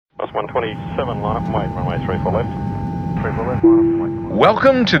That's 127, line up and wait, runway 34 left. 34 left, line up and wait.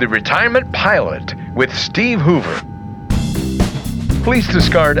 Welcome to the Retirement Pilot with Steve Hoover. Please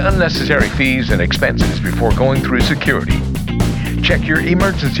discard unnecessary fees and expenses before going through security. Check your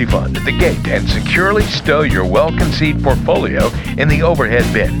emergency fund at the gate and securely stow your well-conceived portfolio in the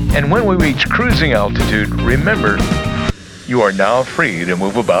overhead bin. And when we reach cruising altitude, remember, you are now free to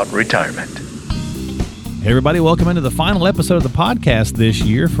move about retirement. Hey everybody, welcome into the final episode of the podcast this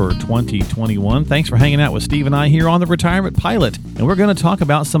year for 2021. Thanks for hanging out with Steve and I here on the Retirement Pilot. And we're going to talk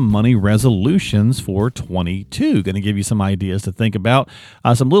about some money resolutions for 22. Going to give you some ideas to think about,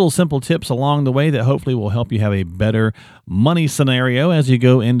 some little simple tips along the way that hopefully will help you have a better money scenario as you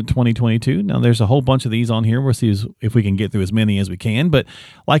go into 2022. Now, there's a whole bunch of these on here. We'll see if we can get through as many as we can. But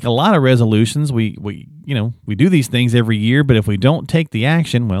like a lot of resolutions, we do these things every year, but if we don't take the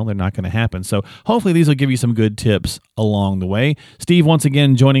action, well, they're not going to happen. So hopefully these will give you some good tips along the way. Steve, once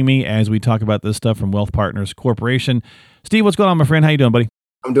again, joining me as we talk about this stuff from Wealth Partners Corporation. Steve, what's going on, my friend? How you doing, buddy?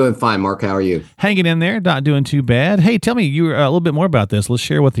 I'm doing fine, Mark. How are you? Hanging in there, not doing too bad. Hey, tell me a little bit more about this. Let's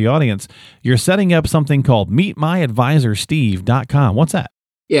share with the audience. You're setting up something called meetmyadvisorsteve.com. What's that?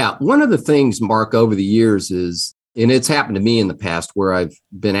 Yeah, one of the things, Mark, over the years is, and it's happened to me in the past where I've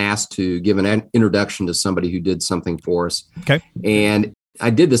been asked to give an introduction to somebody who did something for us. Okay. And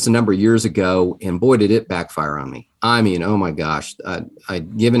I did this a number of years ago, and boy, did it backfire on me. I mean, oh my gosh,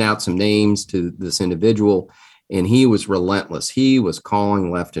 I'd given out some names to this individual, and he was relentless. He was calling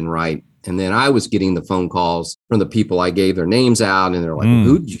left and right. And then I was getting the phone calls from the people I gave their names out, and they're like,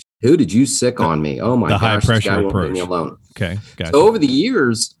 who did you sick on me? Oh my gosh, high pressure this guy won't approach. leave me alone. Okay, gotcha. So over the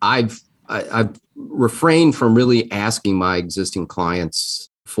years, I've refrained from really asking my existing clients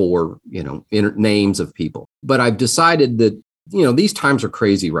for, names of people. But I've decided that, these times are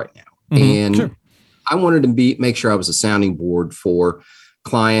crazy right now. Mm-hmm, and sure. I wanted to make sure I was a sounding board for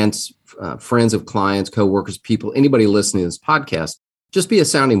clients, friends of clients, coworkers, people, anybody listening to this podcast. Just be a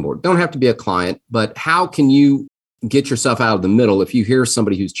sounding board. Don't have to be a client, but how can you get yourself out of the middle if you hear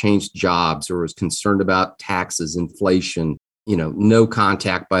somebody who's changed jobs or is concerned about taxes, inflation, no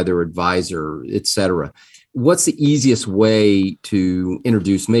contact by their advisor, et cetera? What's the easiest way to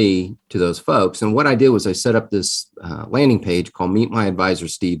introduce me to those folks? And what I did was I set up this landing page called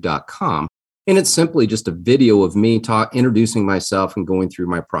meetmyadvisorsteve.com. And it's simply just a video of me introducing myself and going through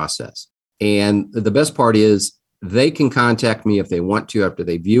my process. And the best part is they can contact me if they want to after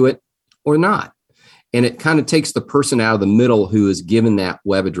they view it or not. And it kind of takes the person out of the middle who is given that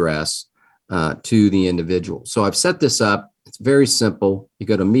web address to the individual. So I've set this up. It's very simple. You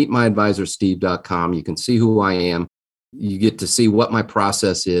go to meetmyadvisorsteve.com. You can see who I am. You get to see what my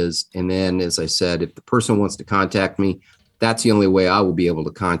process is. And then, as I said, if the person wants to contact me, that's the only way I will be able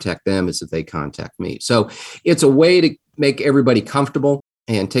to contact them is if they contact me. So it's a way to make everybody comfortable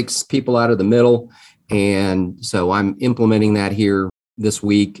and takes people out of the middle. And so I'm implementing that here this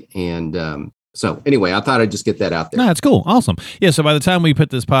week. And so anyway, I thought I'd just get that out there. No, that's cool. Awesome. Yeah, so by the time we put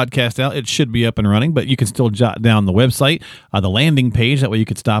this podcast out, it should be up and running, but you can still jot down the website, the landing page. That way you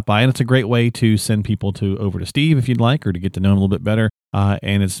could stop by, and it's a great way to send people over to Steve if you'd like, or to get to know him a little bit better.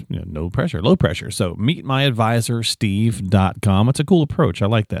 And it's no pressure, low pressure. So meetmyadvisorsteve.com. It's a cool approach. I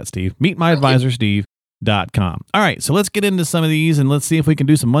like that, Steve. meetmyadvisorsteve.com. All right, so let's get into some of these, and let's see if we can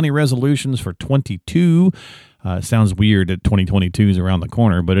do some money resolutions for 22. It sounds weird that 2022 is around the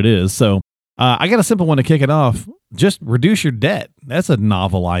corner, but it is. So I got a simple one to kick it off. Just reduce your debt. That's a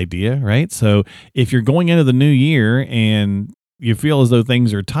novel idea, right? So if you're going into the new year and you feel as though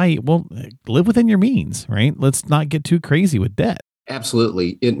things are tight, well, live within your means, right? Let's not get too crazy with debt.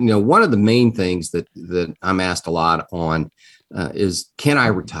 Absolutely. One of the main things that I'm asked a lot on is, can I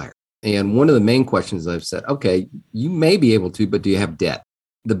retire? And one of the main questions I've said, okay, you may be able to, but do you have debt?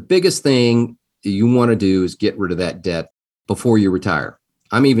 The biggest thing you want to do is get rid of that debt before you retire.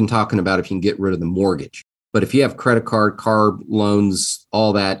 I'm even talking about if you can get rid of the mortgage. But if you have credit card, car loans,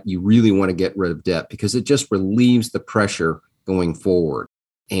 all that, you really want to get rid of debt because it just relieves the pressure going forward.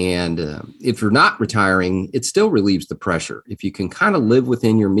 And if you're not retiring, it still relieves the pressure. If you can kind of live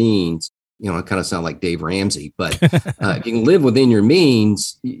within your means, I kind of sound like Dave Ramsey, but if you can live within your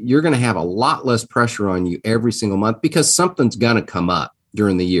means, you're going to have a lot less pressure on you every single month because something's going to come up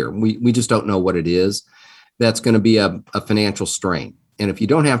during the year. We just don't know what it is. That's going to be a financial strain. And if you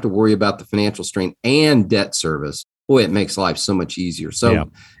don't have to worry about the financial strain and debt service, boy, it makes life so much easier. So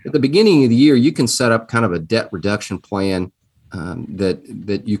At the beginning of the year, you can set up kind of a debt reduction plan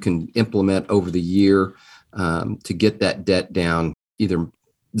that you can implement over the year to get that debt down either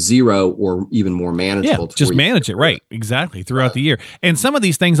zero or even more manageable. Yeah, just manage it, right? Exactly, throughout the year. And some of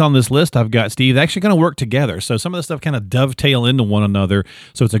these things on this list I've got, Steve, they're actually going to work together. So some of the stuff kind of dovetail into one another.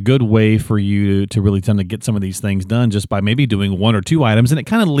 So it's a good way for you to really tend to get some of these things done just by maybe doing one or two items, and it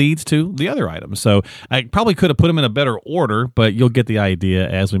kind of leads to the other items. So I probably could have put them in a better order, but you'll get the idea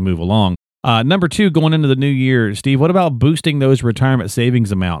as we move along. Number 2, going into the new year, Steve, what about boosting those retirement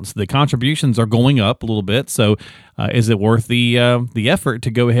savings amounts? The contributions are going up a little bit, so is it worth the effort to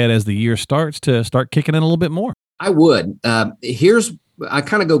go ahead as the year starts to start kicking in a little bit more? I would. I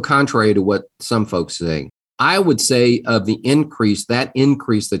kind of go contrary to what some folks say. I would say of the increase, that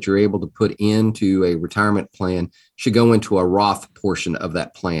increase that you're able to put into a retirement plan should go into a Roth portion of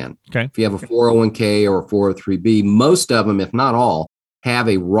that plan. Okay. If you have a 401k or a 403b, most of them, if not all, have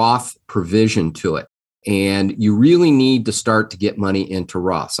a Roth provision to it. And you really need to start to get money into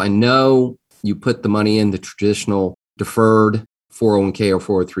Roths. I know you put the money in the traditional deferred 401k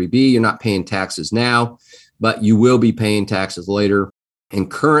or 403b, you're not paying taxes now, but you will be paying taxes later. And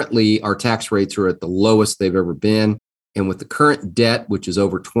currently our tax rates are at the lowest they've ever been. And with the current debt, which is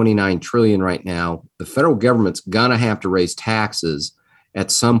over 29 trillion right now, the federal government's gonna have to raise taxes at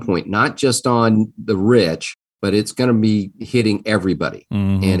some point, not just on the rich, but it's going to be hitting everybody.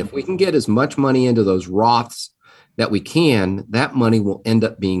 Mm-hmm. And if we can get as much money into those Roths that we can, that money will end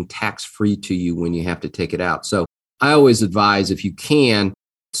up being tax-free to you when you have to take it out. So I always advise, if you can,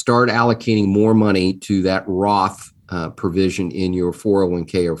 start allocating more money to that Roth provision in your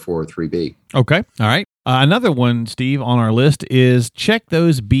 401k or 403b. Okay. All right. Another one, Steve, on our list is check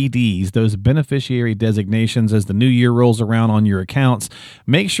those BDs, those beneficiary designations, as the new year rolls around on your accounts.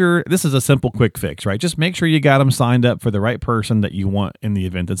 Make sure, this is a simple quick fix, right? Just make sure you got them signed up for the right person that you want in the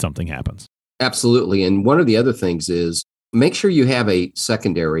event that something happens. Absolutely. And one of the other things is make sure you have a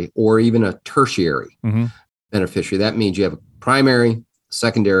secondary or even a tertiary beneficiary. That means you have a primary,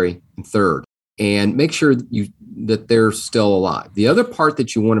 secondary, and third. And make sure that they're still alive. The other part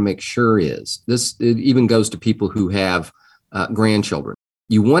that you want to make sure is, it even goes to people who have grandchildren.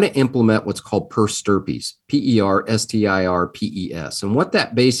 You want to implement what's called PERSTRPES, PERSTIRPES. And what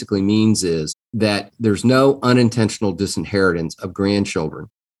that basically means is that there's no unintentional disinheritance of grandchildren.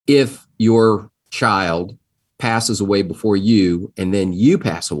 If your child passes away before you and then you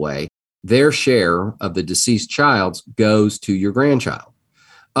pass away, their share of the deceased child's goes to your grandchild.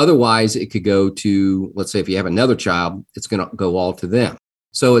 Otherwise, it could go to, let's say, if you have another child, it's going to go all to them.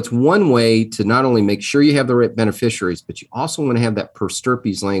 So it's one way to not only make sure you have the right beneficiaries, but you also want to have that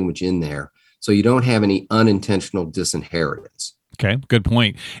PERSTRPES language in there so you don't have any unintentional disinheritance. Okay, good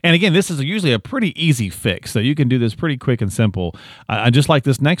point. And again, this is usually a pretty easy fix, so you can do this pretty quick and simple. Just like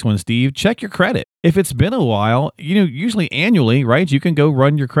this next one, Steve, check your credit. If it's been a while, usually annually, right, you can go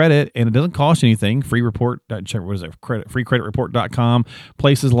run your credit and it doesn't cost you anything. Free report, freecreditreport.com,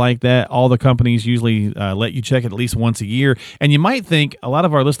 places like that. All the companies usually let you check it at least once a year. And you might think, a lot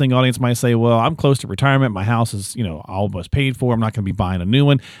of our listening audience might say, well, I'm close to retirement. My house is, almost paid for. I'm not going to be buying a new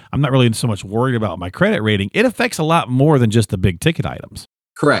one. I'm not really so much worried about my credit rating. It affects a lot more than just the big ticket items.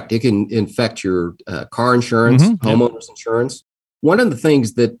 Correct. It can affect your car insurance, homeowners insurance. One of the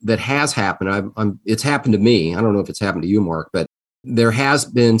things that has happened, it's happened to me. I don't know if it's happened to you, Mark, but there has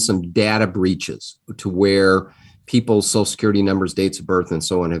been some data breaches to where people's Social Security numbers, dates of birth, and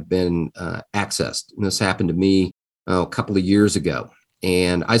so on have been accessed. And this happened to me a couple of years ago.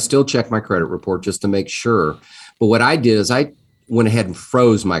 And I still check my credit report just to make sure. But what I did is I went ahead and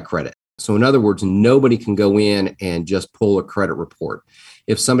froze my credit. So in other words, nobody can go in and just pull a credit report.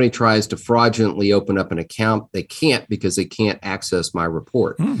 If somebody tries to fraudulently open up an account, they can't, because they can't access my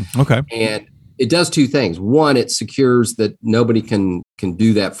report. Okay. And it does two things. One, it secures that nobody can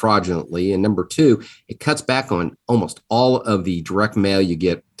do that fraudulently. And number two, it cuts back on almost all of the direct mail you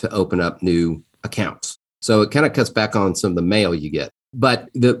get to open up new accounts. So it kind of cuts back on some of the mail you get. But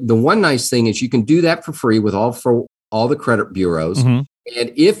the one nice thing is you can do that for free with all the credit bureaus.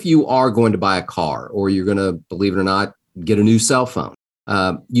 And if you are going to buy a car, or you're going to, believe it or not, get a new cell phone,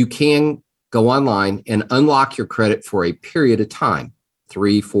 you can go online and unlock your credit for a period of time,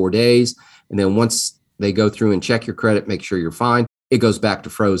 3-4 days. And then once they go through and check your credit, make sure you're fine, it goes back to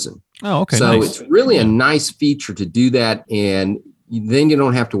frozen. Oh, okay. So nice. It's really a nice feature to do that. And then you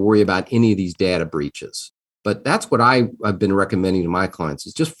don't have to worry about any of these data breaches. But that's what I've been recommending to my clients,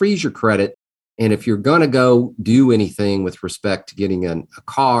 is just freeze your credit. And if you're going to go do anything with respect to getting a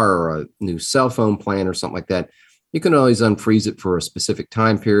car or a new cell phone plan or something like that, you can always unfreeze it for a specific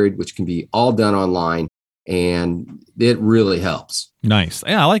time period, which can be all done online. And it really helps. Nice.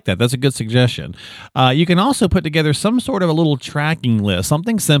 Yeah, I like that. That's a good suggestion. You can also put together some sort of a little tracking list,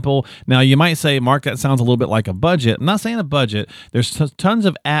 something simple. Now, you might say, Mark, that sounds a little bit like a budget. I'm not saying a budget. There's tons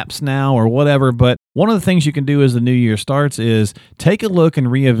of apps now or whatever, but one of the things you can do as the new year starts is take a look and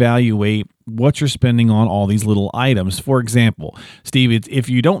reevaluate what you're spending on all these little items. For example, Steve, if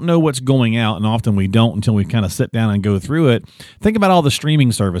you don't know what's going out, and often we don't until we kind of sit down and go through it, think about all the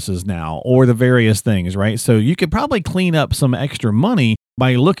streaming services now or the various things, right? So you could probably clean up some extra money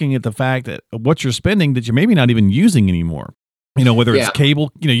by looking at the fact that what you're spending that you're maybe not even using anymore. Whether it's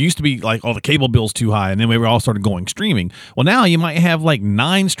cable, used to be like, oh, the cable bill's too high. And then we all started going streaming. Well, now you might have like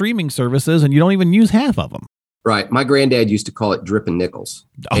 9 streaming services and you don't even use half of them. Right. My granddad used to call it dripping nickels.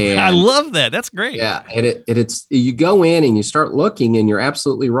 Oh, I love that. That's great. Yeah. And it's, you go in and you start looking and you're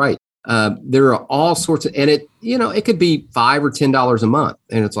absolutely right. There are all sorts of, and it could be $5 or $10 a month.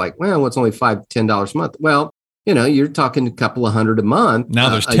 And it's like, well, it's only $5, $10 a month. Well, you're talking a couple of $100 a month. Now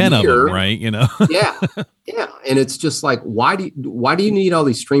there's 10 of them, right? Yeah. Yeah. And it's just like, why do you need all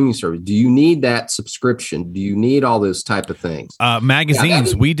these streaming services? Do you need that subscription? Do you need all those type of things?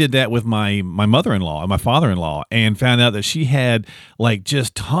 Magazines. We did that with my mother-in-law and my father-in-law and found out that she had like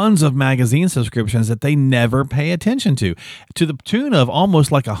just tons of magazine subscriptions that they never pay attention to the tune of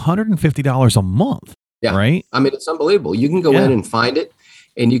almost like $150 a month. Yeah. Right. I mean, it's unbelievable. You can go in and find it.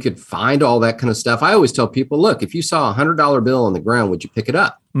 And you could find all that kind of stuff. I always tell people, look, if you saw a $100 bill on the ground, would you pick it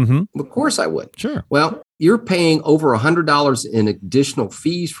up? Mm-hmm. Of course I would. Sure. Well, you're paying over $100 in additional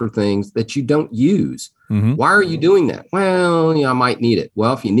fees for things that you don't use. Mm-hmm. Why are you doing that? Well, I might need it.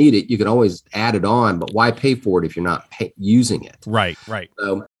 Well, if you need it, you can always add it on, but why pay for it if you're not using it? Right.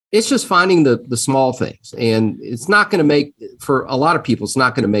 So it's just finding the small things. And it's not going to make, for a lot of people, it's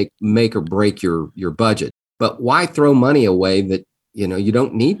not going to make or break your budget. But why throw money away that you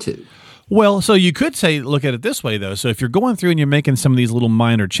don't need to? Well, so you could look at it this way, though. So if you're going through and you're making some of these little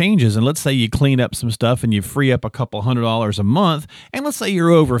minor changes, and let's say you clean up some stuff and you free up a couple $100 a month, and let's say you're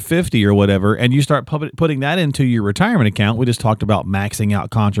over 50 or whatever, and you start putting that into your retirement account. We just talked about maxing out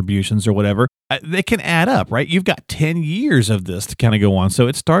contributions or whatever. They can add up, right? You've got 10 years of this to kind of go on. So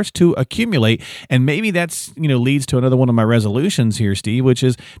it starts to accumulate. And maybe that's, leads to another one of my resolutions here, Steve, which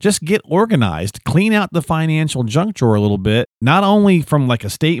is just get organized, clean out the financial junk drawer a little bit, not only from like a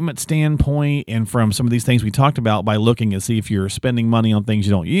statement standpoint and from some of these things we talked about by looking and see if you're spending money on things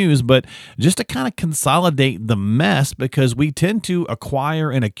you don't use, but just to kind of consolidate the mess, because we tend to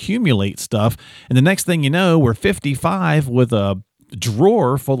acquire and accumulate stuff. And the next thing you know, we're 55 with a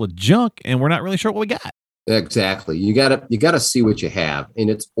drawer full of junk and we're not really sure what we got. Exactly. You gotta see what you have, and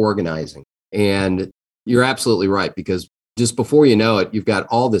it's organizing. And you're absolutely right, because just before you know it, you've got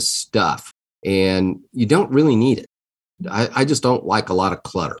all this stuff and you don't really need it. I just don't like a lot of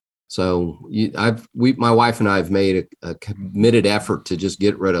clutter. So my wife and I have made a committed effort to just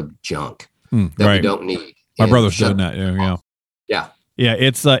get rid of junk that we don't need. My brother's doing that. Yeah. Yeah. Yeah,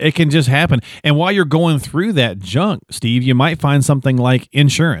 it can just happen. And while you're going through that junk, Steve, you might find something like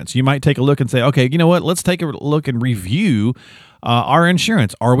insurance. You might take a look and say, okay, you know what? Let's take a look and review our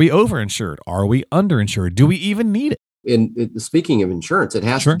insurance. Are we overinsured? Are we underinsured? Do we even need it? And speaking of insurance, it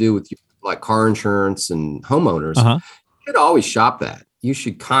has to do with like car insurance and homeowners. Uh-huh. You should always shop that. You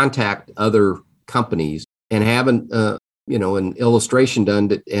should contact other companies and have an illustration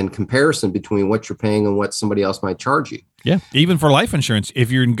done and comparison between what you're paying and what somebody else might charge you. Yeah. Even for life insurance,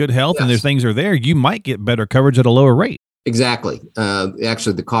 if you're in good health and there's things are there, you might get better coverage at a lower rate. Exactly.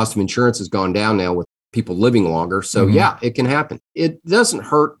 Actually, the cost of insurance has gone down now with people living longer. So it can happen. It doesn't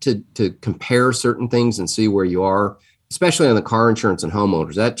hurt to compare certain things and see where you are, especially on the car insurance and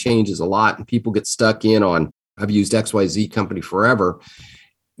homeowners. That changes a lot and people get stuck in on, I've used XYZ company forever.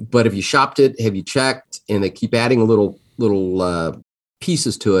 But if you shopped it, have you checked, and they keep adding little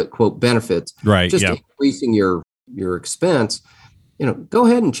pieces to it, quote, benefits, right? Just increasing your expense, go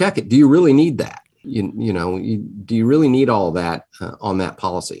ahead and check it. Do you really need that? Do you really need all of that on that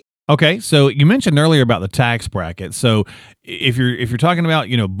policy? Okay, so you mentioned earlier about the tax bracket. So if you're talking about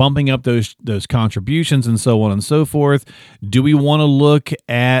bumping up those contributions and so on and so forth, do we want to look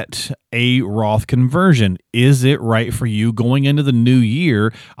at a Roth conversion? Is it right for you going into the new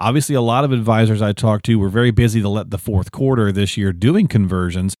year? Obviously, a lot of advisors I talked to were very busy the fourth quarter this year doing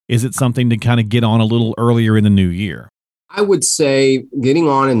conversions. Is it something to kind of get on a little earlier in the new year? I would say getting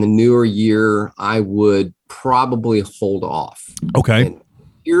on in the newer year, I would probably hold off. Okay. And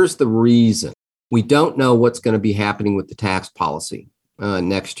here's the reason. We don't know what's going to be happening with the tax policy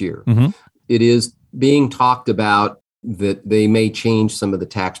next year. Mm-hmm. It is being talked about that they may change some of the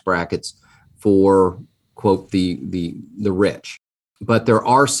tax brackets for, quote, the rich. But there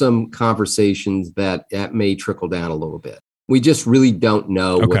are some conversations that may trickle down a little bit. We just really don't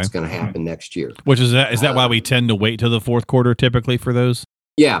know Okay. what's going to happen next year. Which is that why we tend to wait till the fourth quarter typically for those?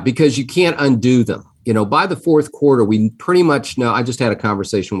 Yeah, because you can't undo them. By the fourth quarter, we pretty much know. I just had a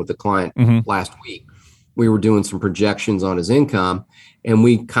conversation with a client last week. We were doing some projections on his income, and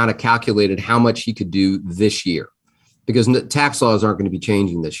we kind of calculated how much he could do this year, because tax laws aren't going to be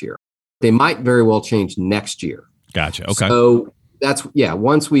changing this year. They might very well change next year. Gotcha. Okay. So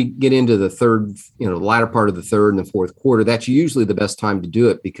once we get into the third, the latter part of the third and the fourth quarter, that's usually the best time to do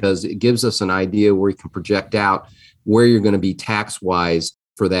it, because it gives us an idea where you can project out where you're going to be tax-wise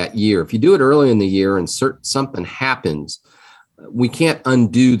for that year. If you do it early in the year and something happens, we can't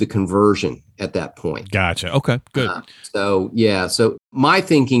undo the conversion at that point. Gotcha. Okay, good. So my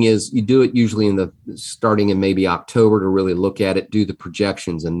thinking is you do it usually starting in maybe October to really look at it, do the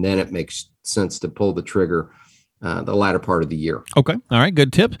projections, and then it makes sense to pull the trigger the latter part of the year. Okay. All right.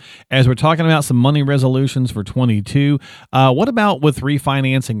 Good tip. As we're talking about some money resolutions for 22, what about with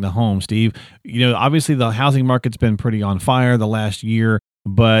refinancing the home, Steve? Obviously the housing market's been pretty on fire the last year,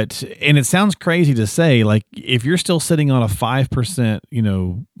 and it sounds crazy to say, like, if you're still sitting on a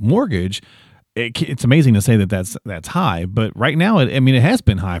 5%, mortgage, it's amazing to say that that's high, but right now, it has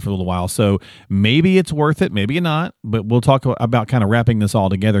been high for a little while. So maybe it's worth it, maybe not, but we'll talk about kind of wrapping this all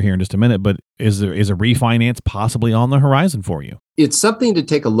together here in just a minute. But is a refinance possibly on the horizon for you? It's something to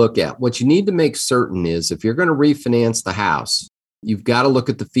take a look at. What you need to make certain is if you're going to refinance the house, you've got to look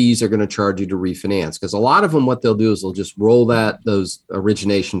at the fees they're going to charge you to refinance, because a lot of them, what they'll do is they'll just roll those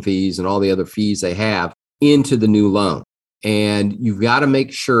origination fees and all the other fees they have into the new loan. And you've got to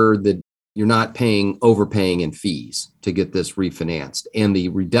make sure that you're not overpaying in fees to get this refinanced. And the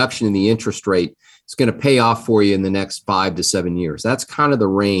reduction in the interest rate is going to pay off for you in the next 5 to 7 years. That's kind of the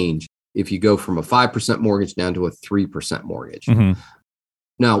range if you go from a 5% mortgage down to a 3% mortgage. Mm-hmm.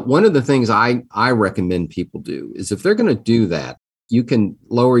 Now, one of the things I recommend people do is if they're going to do that, you can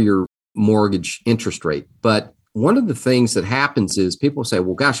lower your mortgage interest rate. But one of the things that happens is people say,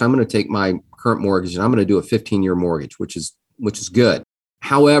 well, gosh, I'm going to take my current mortgage and I'm going to do a 15-year mortgage, which is good.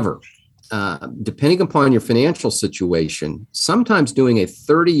 However, depending upon your financial situation, sometimes doing a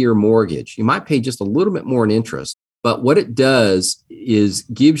 30-year mortgage, you might pay just a little bit more in interest. But what it does is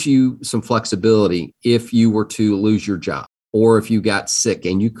gives you some flexibility if you were to lose your job or if you got sick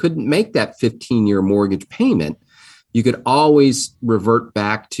and you couldn't make that 15-year mortgage payment. You could always revert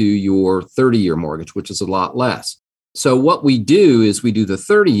back to your 30-year mortgage, which is a lot less. So what we do is we do the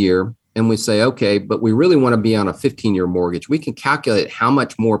 30-year and we say, okay, but we really want to be on a 15-year mortgage. We can calculate how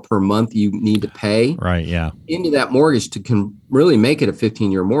much more per month you need to pay into that mortgage to really make it a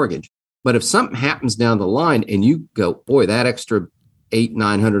 15-year mortgage. But if something happens down the line and you go, boy, that extra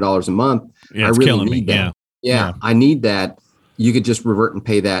 $800-900 a month, I really need that. Yeah, I need that. You could just revert and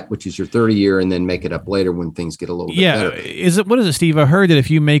pay that, which is your 30-year, and then make it up later when things get a little bit better. What is it, Steve? I heard that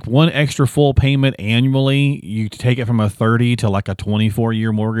if you make one extra full payment annually, you take it from a 30 to like a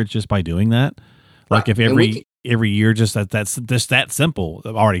 24-year mortgage just by doing that. Like if every year, that's just that simple, it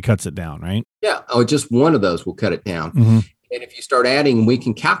already cuts it down, right? Yeah. Oh, just one of those will cut it down. Mm-hmm. And if you start adding, we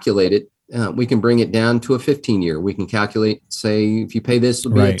can calculate it. We can bring it down to a 15-year. We can calculate, say, if you pay this,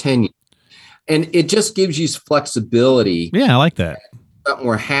 it'll be a 10-year. And it just gives you flexibility. Yeah, I like that. Something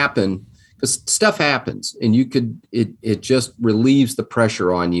will happen because stuff happens, and it just relieves the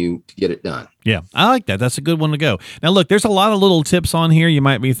pressure on you to get it done. Yeah, I like that. That's a good one to go. Now, look, there's a lot of little tips on here. You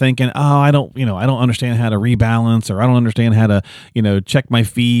might be thinking, oh, I don't understand how to rebalance, or I don't understand how to, check my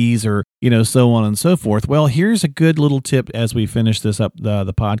fees, or, so on and so forth. Well, here's a good little tip as we finish this up,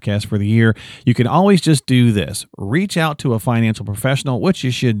 the podcast for the year. You can always just do this. Reach out to a financial professional, which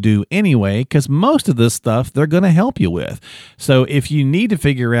you should do anyway, because most of this stuff they're going to help you with. So if you need to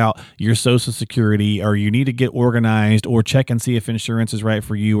figure out your Social Security, or you need to get organized, or check and see if insurance is right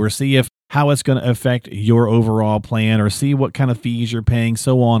for you, or see if how it's going to affect your overall plan, or see what kind of fees you're paying,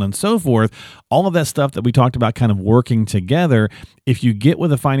 so on and so forth. All of that stuff that we talked about kind of working together, if you get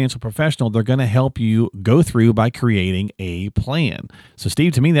with a financial professional, they're going to help you go through by creating a plan. So,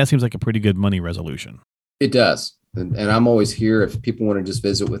 Steve, to me, that seems like a pretty good money resolution. It does. And I'm always here. If people want to just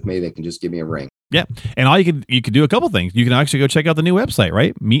visit with me, they can just give me a ring. Yeah. And you could do a couple things. You can actually go check out the new website,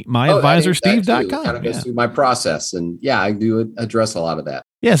 right? MeetMyAdvisorSteve.com. Kind of goes through my process. And I do address a lot of that.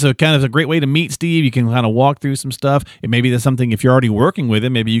 Yeah, so kind of a great way to meet Steve. You can kind of walk through some stuff. And maybe that's something, if you're already working with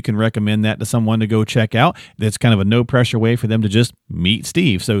him, maybe you can recommend that to someone to go check out. That's kind of a no-pressure way for them to just meet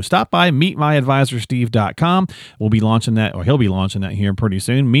Steve. So stop by meetmyadvisorsteve.com. We'll be launching that, or he'll be launching that here pretty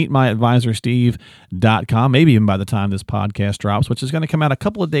soon. Meetmyadvisorsteve.com, maybe even by the time this podcast drops, which is going to come out a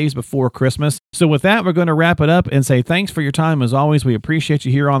couple of days before Christmas. So with that, we're going to wrap it up and say thanks for your time. As always, we appreciate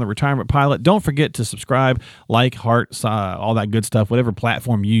you here on The Retirement Pilot. Don't forget to subscribe, like, heart, all that good stuff, whatever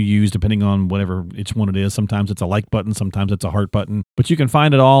platform you use, depending on whatever each one it is. Sometimes it's a like button, sometimes it's a heart button, but you can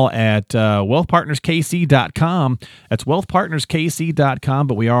find it all at wealthpartnerskc.com. That's wealthpartnerskc.com,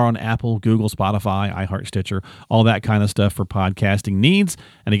 but we are on Apple, Google, Spotify, iHeart, Stitcher, all that kind of stuff for podcasting needs.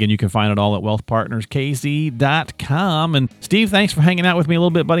 And again, you can find it all at wealthpartnerskc.com. And Steve, thanks for hanging out with me a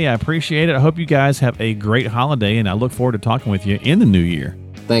little bit, buddy. I appreciate it. I hope you guys have a great holiday, and I look forward to talking with you in the new year.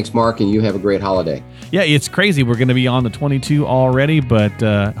 Thanks, Mark, and you have a great holiday. Yeah, it's crazy. We're going to be on the 22 already, but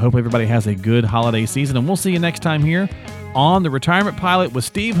hope everybody has a good holiday season, and we'll see you next time here on The Retirement Pilot with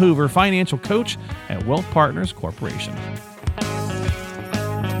Steve Hoover, financial coach at Wealth Partners Corporation.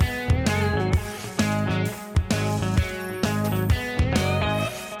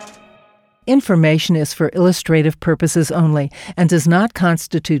 Information is for illustrative purposes only and does not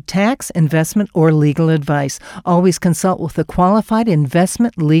constitute tax, investment, or legal advice. Always consult with a qualified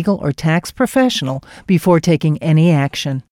investment, legal, or tax professional before taking any action.